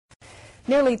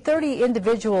Nearly 30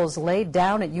 individuals laid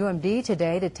down at UMD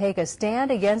today to take a stand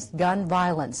against gun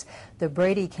violence. The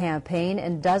Brady campaign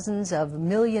and dozens of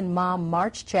Million Mom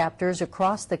March chapters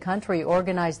across the country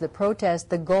organized the protest.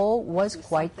 The goal was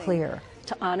quite clear: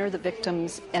 to honor the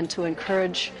victims and to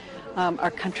encourage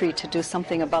our country to do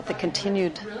something about the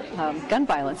continued gun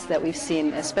violence that we've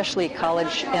seen, especially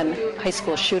college and high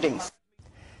school shootings.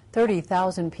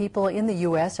 30,000 people in the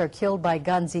U.S. are killed by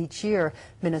guns each year.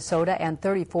 Minnesota and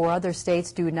 34 other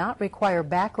states do not require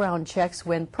background checks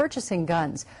when purchasing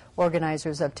guns.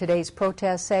 Organizers of today's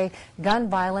protest say gun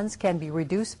violence can be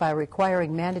reduced by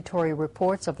requiring mandatory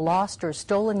reports of lost or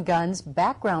stolen guns,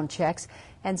 background checks,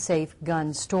 and safe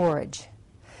gun storage.